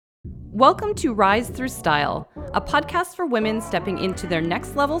Welcome to Rise Through Style, a podcast for women stepping into their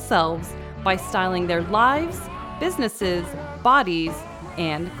next level selves by styling their lives, businesses, bodies,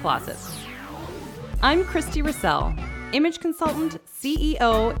 and closets. I'm Christy Russell, image consultant,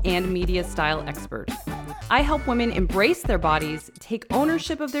 CEO, and media style expert. I help women embrace their bodies, take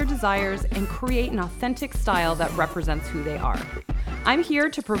ownership of their desires, and create an authentic style that represents who they are. I'm here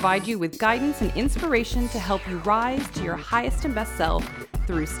to provide you with guidance and inspiration to help you rise to your highest and best self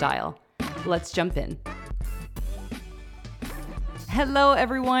through style. Let's jump in. Hello,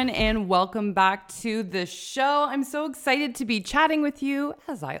 everyone, and welcome back to the show. I'm so excited to be chatting with you,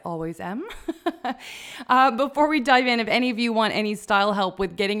 as I always am. Before we dive in, if any of you want any style help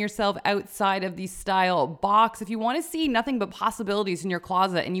with getting yourself outside of the style box, if you want to see nothing but possibilities in your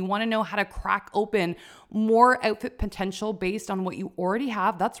closet and you want to know how to crack open more outfit potential based on what you already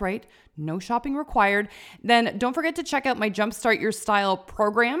have, that's right, no shopping required, then don't forget to check out my Jumpstart Your Style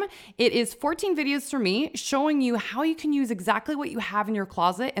program. It is 14 videos from me showing you how you can use exactly what you have in your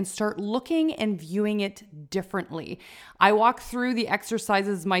closet and start looking and viewing it differently. I walk through the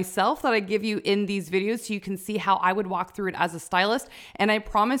exercises myself that I give you in these videos so you can see how I would walk through it as a stylist. And I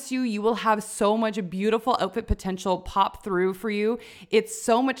promise you, you will have so much beautiful outfit potential pop through for you. It's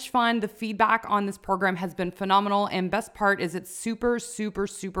so much fun. The feedback on this program has been phenomenal. And best part is it's super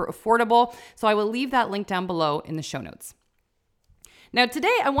affordable. So I will leave that link down below in the show notes. Now,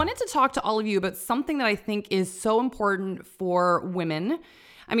 today I wanted to talk to all of you about something that I think is so important for women.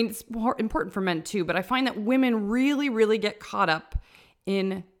 I mean, it's more important for men too, but I find that women really get caught up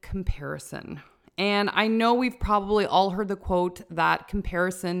in comparison. And I know we've probably all heard the quote that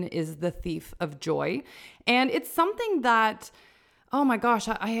comparison is the thief of joy. And it's something that, oh my gosh,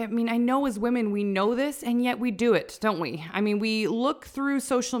 I mean, I know as women, we know this, and yet we do it, don't we? I mean, we look through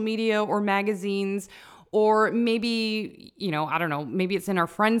social media or magazines, or maybe, I don't know, maybe it's in our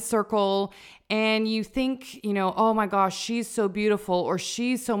friend circle, and you think, oh my gosh, she's so beautiful, or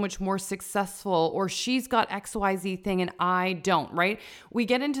she's so much more successful, or she's got XYZ thing and I don't, right? We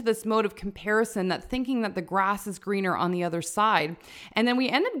get into this mode of comparison, that thinking that the grass is greener on the other side. And then we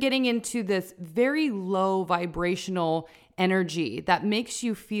end up getting into this very low vibrational energy that makes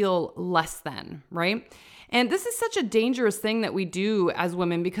you feel less than, right? And this is such a dangerous thing that we do as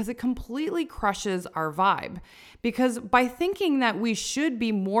women because it completely crushes our vibe. Because by thinking that we should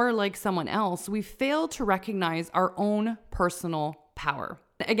be more like someone else, we fail to recognize our own personal power.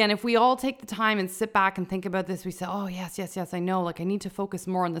 Again, if we all take the time and sit back and think about this, we say, oh, yes, I know, I need to focus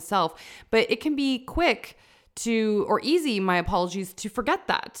more on the self. But it can be easy, to forget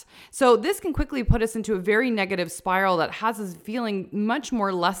that. So this can quickly put us into a very negative spiral that has us feeling much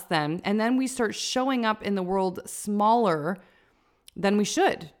more less than, and then we start showing up in the world smaller than we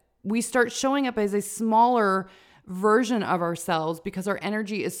should. We start showing up as a smaller version of ourselves because our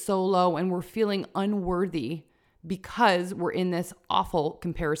energy is so low and we're feeling unworthy because we're in this awful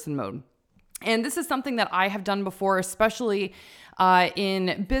comparison mode. And this is something that I have done before, especially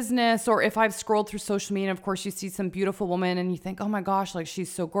in business, or if I've scrolled through social media, and of course you see some beautiful woman and you think, oh my gosh,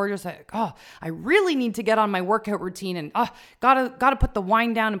 she's so gorgeous. I really need to get on my workout routine and gotta put the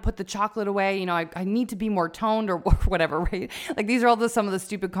wine down and put the chocolate away. I need to be more toned or whatever, right? These are all some of the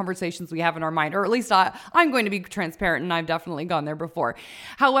stupid conversations we have in our mind, or at least I'm going to be transparent, and I've definitely gone there before.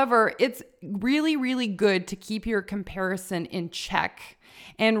 However, it's really good to keep your comparison in check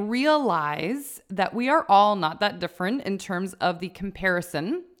and realize that we are all not that different in terms of the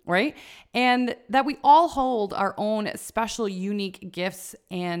comparison, right? And that we all hold our own special, unique gifts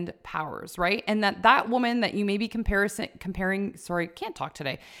and powers, right? And that woman that you may be comparing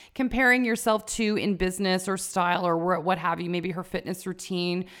yourself to in business or style or what have you, maybe her fitness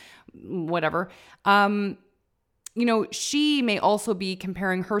routine, whatever, she may also be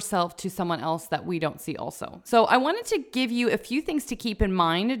comparing herself to someone else that we don't see also. So I wanted to give you a few things to keep in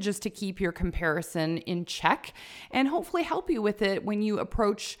mind just to keep your comparison in check and hopefully help you with it when you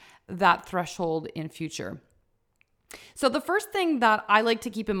approach that threshold in future. So the first thing that I like to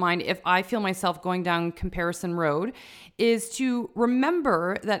keep in mind if I feel myself going down comparison road is to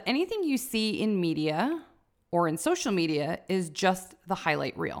remember that anything you see in media or in social media is just the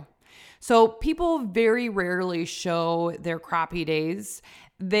highlight reel. So people very rarely show their crappy days.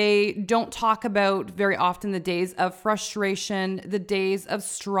 They don't talk about very often the days of frustration, the days of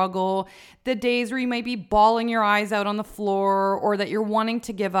struggle, the days where you might be bawling your eyes out on the floor, or that you're wanting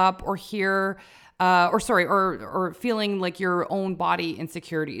to give up or feeling like your own body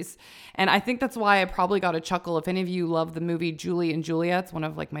insecurities. And I think that's why I probably got a chuckle. If any of you love the movie Julie and Julia, it's one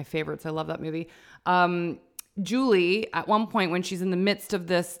of my favorites. I love that movie. Julie, at one point when she's in the midst of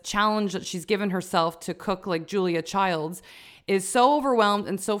this challenge that she's given herself to cook like Julia Childs, is so overwhelmed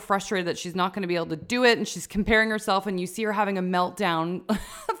and so frustrated that she's not going to be able to do it. And she's comparing herself, and you see her having a meltdown,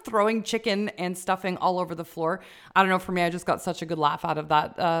 throwing chicken and stuffing all over the floor. I don't know, for me, I just got such a good laugh out of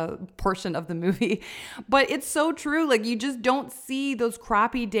that portion of the movie. But it's so true. Like, you just don't see those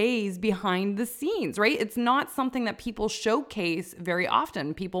crappy days behind the scenes, right? It's not something that people showcase very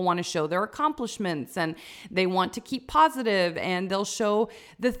often. People want to show their accomplishments, and they want to keep positive, and they'll show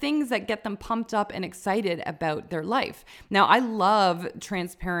the things that get them pumped up and excited about their life. Now, I love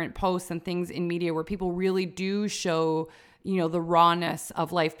transparent posts and things in media where people really do show, the rawness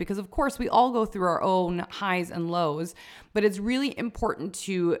of life, because of course we all go through our own highs and lows, but it's really important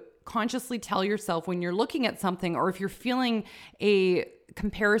to consciously tell yourself when you're looking at something, or if you're feeling a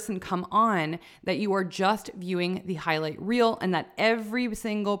comparison come on, that you are just viewing the highlight reel and that every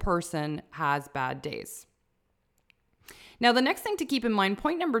single person has bad days. Now, the next thing to keep in mind,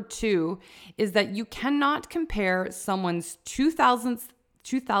 point number 2, is that you cannot compare someone's 2000th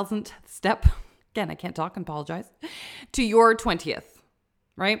step, again, I can't talk, apologize, to your 20th,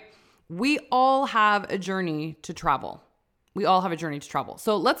 right? We all have a journey to travel.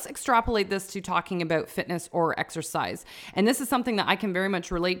 So let's extrapolate this to talking about fitness or exercise. And this is something that I can very much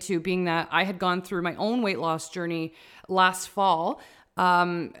relate to, being that I had gone through my own weight loss journey last fall.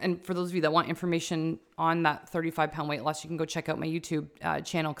 And for those of you that want information on that 35-pound weight loss, you can go check out my YouTube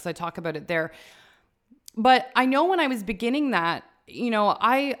channel, because I talk about it there. But I know when I was beginning that,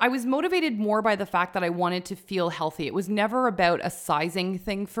 I was motivated more by the fact that I wanted to feel healthy. It was never about a sizing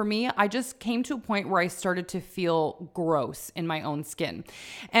thing for me. I just came to a point where I started to feel gross in my own skin.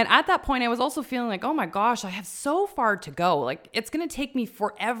 And at that point, I was also feeling like, oh my gosh, I have so far to go. Like, it's going to take me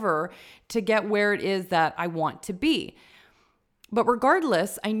forever to get where it is that I want to be. But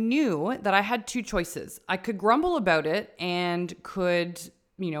regardless, I knew that I had 2 choices. I could grumble about it and could,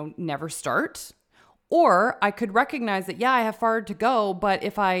 never start. Or I could recognize that, I have far to go, but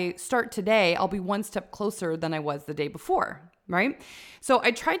if I start today, I'll be one step closer than I was the day before, right? So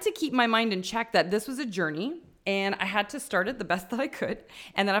I tried to keep my mind in check that this was a journey, and I had to start it the best that I could.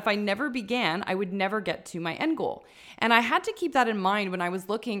 And that if I never began, I would never get to my end goal. And I had to keep that in mind when I was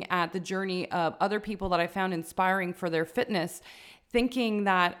looking at the journey of other people that I found inspiring for their fitness, thinking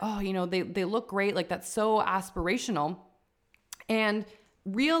that, they look great, like that's so aspirational. And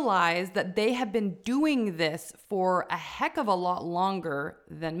realize that they have been doing this for a heck of a lot longer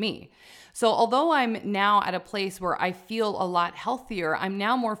than me. So although I'm now at a place where I feel a lot healthier, I'm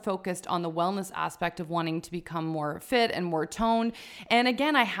now more focused on the wellness aspect of wanting to become more fit and more toned. And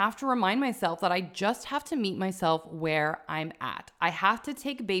again, I have to remind myself that I just have to meet myself where I'm at. I have to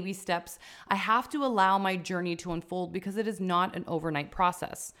take baby steps. I have to allow my journey to unfold, because it is not an overnight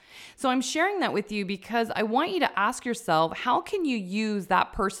process. So I'm sharing that with you because I want you to ask yourself, how can you use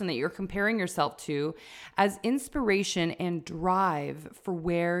that person that you're comparing yourself to as inspiration and drive for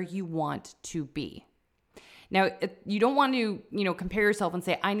where you want to be? Now, you don't want to, compare yourself and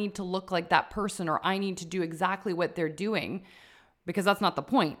say, I need to look like that person, or I need to do exactly what they're doing, because that's not the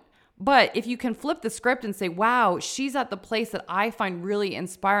point. But if you can flip the script and say, wow, she's at the place that I find really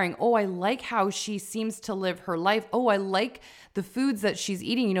inspiring. Oh, I like how she seems to live her life. Oh, I like the foods that she's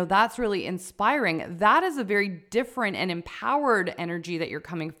eating. That's really inspiring. That is a very different and empowered energy that you're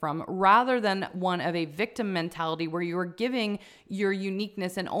coming from, rather than one of a victim mentality where you are giving your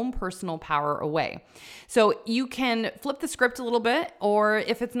uniqueness and own personal power away. So you can flip the script a little bit, or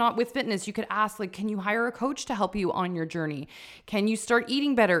if it's not with fitness, you could ask, can you hire a coach to help you on your journey? Can you start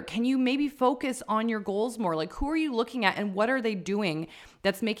eating better? Can you maybe focus on your goals more? Who are you looking at, and what are they doing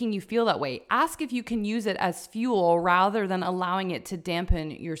that's making you feel that way? Ask if you can use it as fuel rather than allowing it to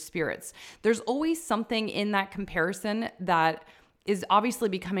dampen your spirits. There's always something in that comparison that is obviously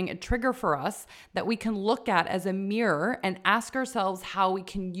becoming a trigger for us that we can look at as a mirror and ask ourselves how we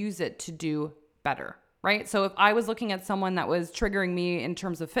can use it to do better, right? So if I was looking at someone that was triggering me in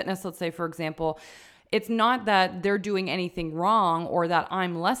terms of fitness, let's say, for example, it's not that they're doing anything wrong or that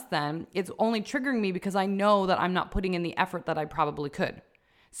I'm less than. It's only triggering me because I know that I'm not putting in the effort that I probably could.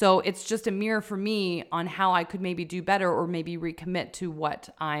 So it's just a mirror for me on how I could maybe do better, or maybe recommit to what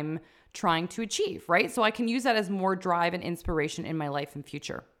I'm trying to achieve, right? So I can use that as more drive and inspiration in my life and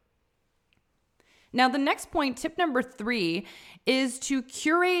future. Now, the next point, tip number 3, is to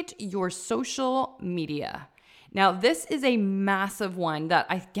curate your social media. Now, this is a massive one that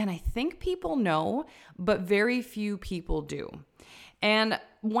I think people know, but very few people do. And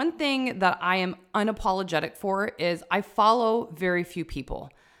one thing that I am unapologetic for is I follow very few people.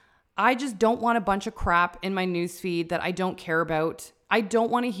 I just don't want a bunch of crap in my newsfeed that I don't care about. I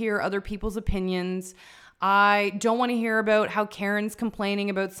don't want to hear other people's opinions. I don't want to hear about how Karen's complaining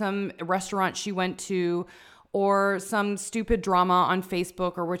about some restaurant she went to, or some stupid drama on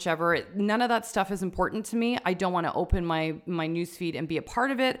Facebook or whichever. None of that stuff is important to me. I don't want to open my newsfeed and be a part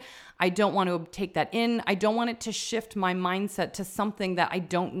of it. I don't want to take that in. I don't want it to shift my mindset to something that I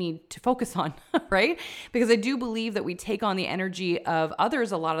don't need to focus on, right? Because I do believe that we take on the energy of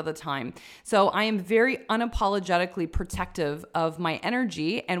others a lot of the time. So I am very unapologetically protective of my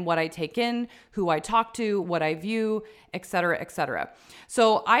energy and what I take in, who I talk to, what I view, et cetera, et cetera.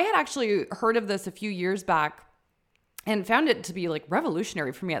 So I had actually heard of this a few years back and found it to be like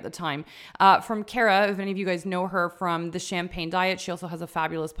revolutionary for me at the time. From Kara, if any of you guys know her from the Champagne Diet, she also has a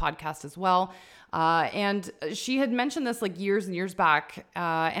fabulous podcast as well. And she had mentioned this like years and years back.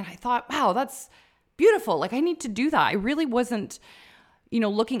 And I thought, wow, that's beautiful. Like I need to do that. I really wasn't,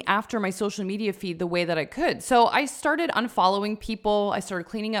 looking after my social media feed the way that I could. So I started unfollowing people. I started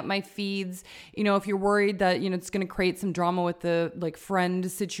cleaning up my feeds. If you're worried that, it's going to create some drama with the like friend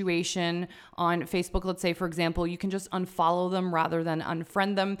situation on Facebook, let's say, for example, you can just unfollow them rather than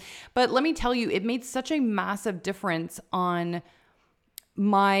unfriend them. But let me tell you, it made such a massive difference on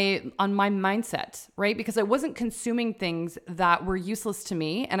my mindset, right? Because I wasn't consuming things that were useless to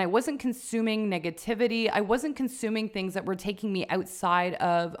me, and I wasn't consuming negativity. I wasn't consuming things that were taking me outside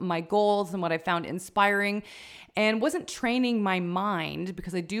of my goals and what I found inspiring, and wasn't training my mind,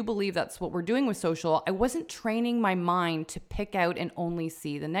 because I do believe that's what we're doing with social. I wasn't training my mind to pick out and only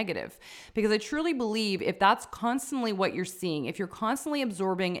see the negative, because I truly believe if that's constantly what you're seeing, if you're constantly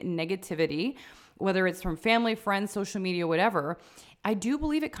absorbing negativity, whether it's from family, friends, social media, whatever, I do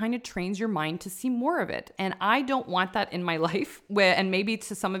believe it kind of trains your mind to see more of it. And I don't want that in my life. And maybe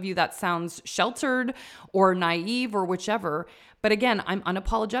to some of you that sounds sheltered or naive or whichever. But again, I'm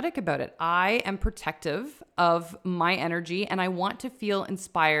unapologetic about it. I am protective of my energy and I want to feel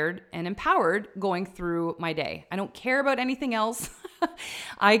inspired and empowered going through my day. I don't care about anything else.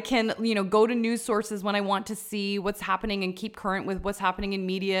 I can, go to news sources when I want to see what's happening and keep current with what's happening in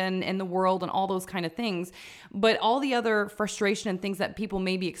media and in the world and all those kind of things. But all the other frustration and things that people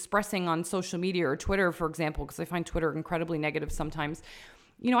may be expressing on social media or Twitter, for example, because I find Twitter incredibly negative sometimes,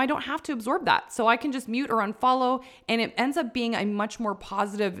 I don't have to absorb that. So I can just mute or unfollow, and it ends up being a much more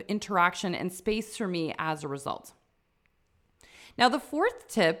positive interaction and space for me as a result. Now, the fourth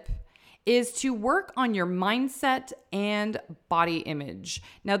tip is to work on your mindset and body image.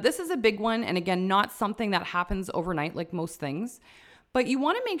 Now, this is a big one, and again, not something that happens overnight like most things, but you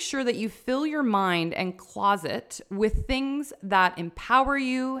want to make sure that you fill your mind and closet with things that empower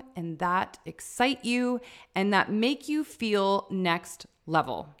you and that excite you and that make you feel next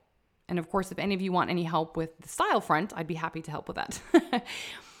level. And of course, if any of you want any help with the style front, I'd be happy to help with that.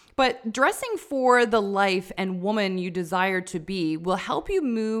 But dressing for the life and woman you desire to be will help you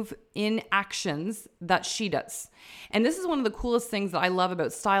move in actions that she does. And this is one of the coolest things that I love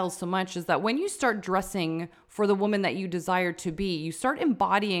about style so much, is that when you start dressing for the woman that you desire to be, you start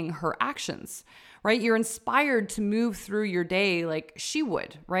embodying her actions, right? You're inspired to move through your day like she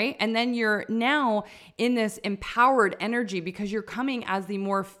would, right? And then you're now in this empowered energy because you're coming as the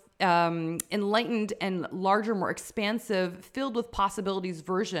more enlightened and larger, more expansive, filled with possibilities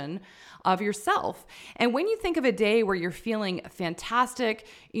version of yourself. And when you think of a day where you're feeling fantastic,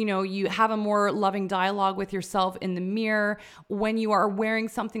 you have a more loving dialogue with yourself in the mirror, when you are wearing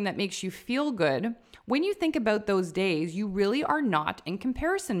something that makes you feel good, when you think about those days, you really are not in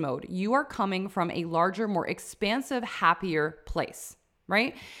comparison mode. You are coming from a larger, more expansive, happier place.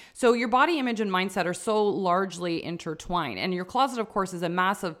 Right? So your body image and mindset are so largely intertwined. And your closet, of course, is a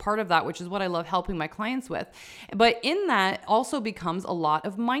massive part of that, which is what I love helping my clients with. But in that also becomes a lot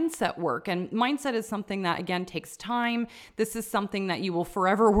of mindset work. And mindset is something that, again, takes time. This is something that you will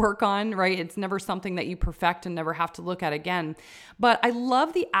forever work on, right? It's never something that you perfect and never have to look at again. But I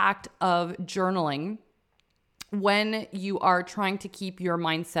love the act of journaling when you are trying to keep your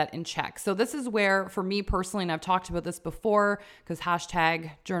mindset in check. So this is where, for me personally, and I've talked about this before, because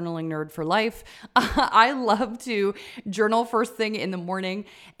hashtag journaling nerd for life, I love to journal first thing in the morning.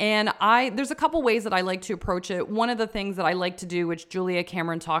 And there's a couple ways that I like to approach it. One of the things that I like to do, which Julia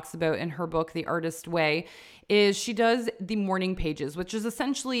Cameron talks about in her book, The Artist Way, is she does the morning pages, which is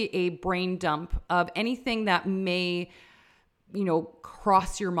essentially a brain dump of anything that may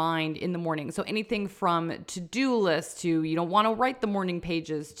cross your mind in the morning. So anything from to-do lists to you don't want to write the morning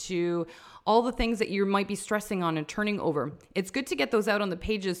pages to all the things that you might be stressing on and turning over. It's good to get those out on the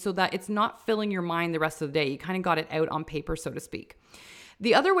pages so that it's not filling your mind the rest of the day. You kind of got it out on paper, so to speak.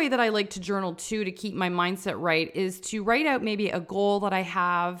 The other way that I like to journal too, to keep my mindset right, is to write out maybe a goal that I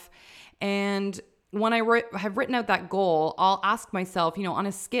have. And when I have written out that goal, I'll ask myself, on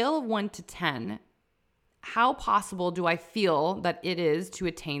a scale of 1 to 10, how possible do I feel that it is to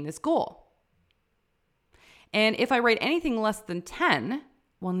attain this goal? And if I write anything less than 10,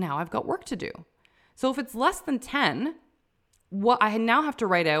 well, now I've got work to do. So if it's less than 10, what I now have to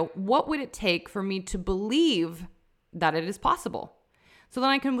write out, what would it take for me to believe that it is possible? So then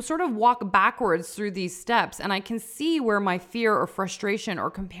I can sort of walk backwards through these steps, and I can see where my fear or frustration or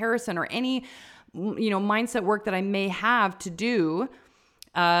comparison or any, mindset work that I may have to do,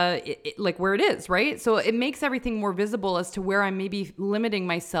 like where it is, right? So it makes everything more visible as to where I may be limiting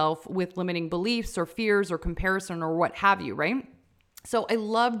myself with limiting beliefs or fears or comparison or what have you, right? So I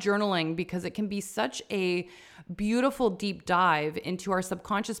love journaling because it can be such a beautiful deep dive into our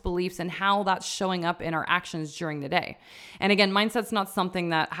subconscious beliefs and how that's showing up in our actions during the day. And again, mindset's not something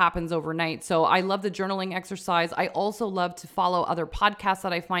that happens overnight. So I love the journaling exercise. I also love to follow other podcasts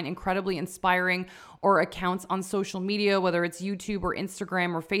that I find incredibly inspiring, or accounts on social media, whether it's YouTube or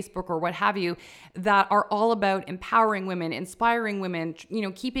Instagram or Facebook or what have you, that are all about empowering women, inspiring women,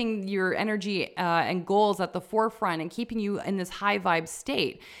 keeping your energy and goals at the forefront and keeping you in this high vibe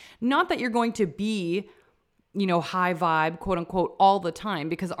state. Not that you're going to be high vibe, quote unquote, all the time,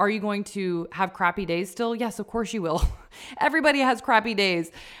 because are you going to have crappy days still? Yes, of course you will. Everybody has crappy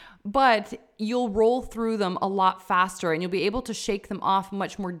days, but you'll roll through them a lot faster and you'll be able to shake them off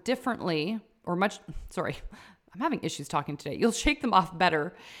much more differently I'm having issues talking today. You'll shake them off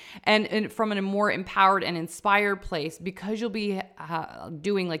better and from a more empowered and inspired place, because you'll be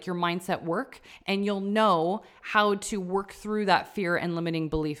doing like your mindset work, and you'll know how to work through that fear and limiting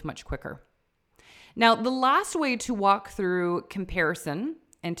belief much quicker. Now, the last way to walk through comparison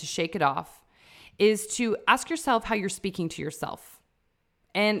and to shake it off is to ask yourself how you're speaking to yourself.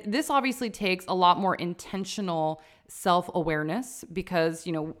 And this obviously takes a lot more intentional self-awareness, because,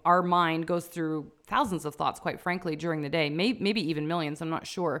 our mind goes through thousands of thoughts, quite frankly, during the day, maybe even millions, I'm not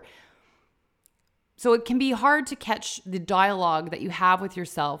sure. So it can be hard to catch the dialogue that you have with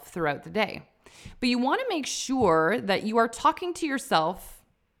yourself throughout the day. But you want to make sure that you are talking to yourself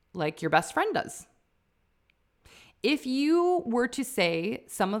like your best friend does. If you were to say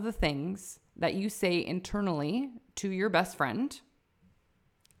some of the things that you say internally to your best friend,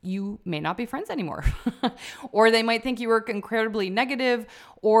 you may not be friends anymore. Or they might think you were incredibly negative,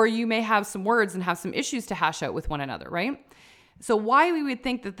 or you may have some words and have some issues to hash out with one another, right? So why we would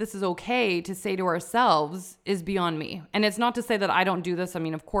think that this is okay to say to ourselves is beyond me. And it's not to say that I don't do this. I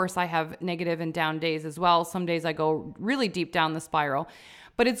mean, of course, I have negative and down days as well. Some days I go really deep down the spiral.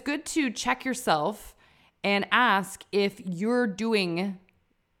 But it's good to check yourself and ask if you're doing,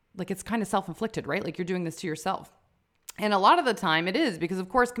 like, it's kind of self-inflicted, right? Like you're doing this to yourself. And a lot of the time it is, because of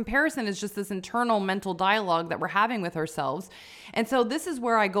course comparison is just this internal mental dialogue that we're having with ourselves. And so this is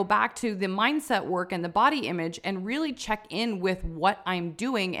where I go back to the mindset work and the body image and really check in with what I'm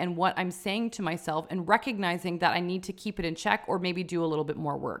doing and what I'm saying to myself, and recognizing that I need to keep it in check or maybe do a little bit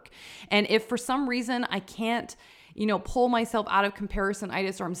more work. And if for some reason I can't pull myself out of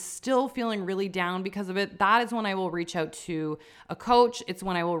comparisonitis, or I'm still feeling really down because of it, that is when I will reach out to a coach. It's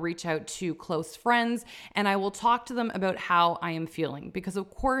when I will reach out to close friends, and I will talk to them about how I am feeling. Because of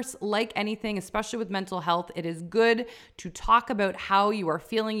course, like anything, especially with mental health, it is good to talk about how you are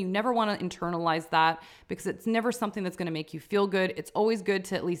feeling. You never want to internalize that, because it's never something that's going to make you feel good. It's always good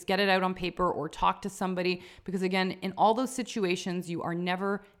to at least get it out on paper or talk to somebody, because again, in all those situations, you are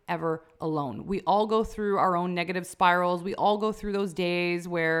never ever alone. We all go through our own negative spirals. We all go through those days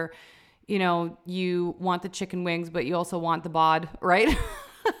where, you want the chicken wings, but you also want the bod, right?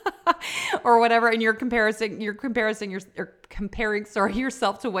 Or whatever. And you're comparing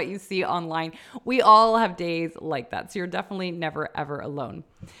yourself to what you see online. We all have days like that. So you're definitely never, ever alone.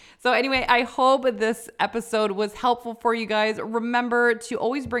 So anyway, I hope this episode was helpful for you guys. Remember to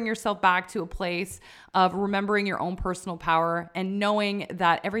always bring yourself back to a place of remembering your own personal power, and knowing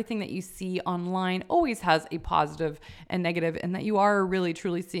that everything that you see online always has a positive and negative, and that you are really,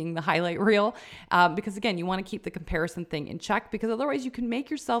 truly seeing the highlight reel. Because again, you want to keep the comparison thing in check, because otherwise you can make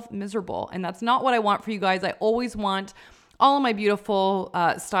yourself miserable. And that's not what I want for you guys. I always want all of my beautiful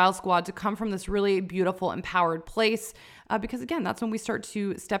Style Squad to come from this really beautiful, empowered place. Because again, that's when we start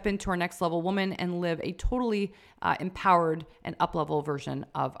to step into our next level woman and live a totally empowered and up-level version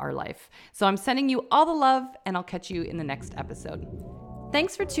of our life. So I'm sending you all the love, and I'll catch you in the next episode.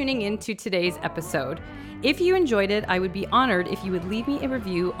 Thanks for tuning in to today's episode. If you enjoyed it, I would be honored if you would leave me a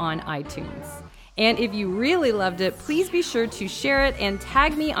review on iTunes. And if you really loved it, please be sure to share it and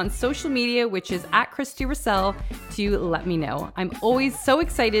tag me on social media, which is @ChristyRussell, to let me know. I'm always so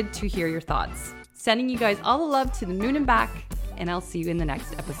excited to hear your thoughts. Sending you guys all the love to the moon and back, and I'll see you in the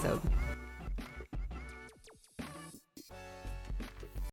next episode.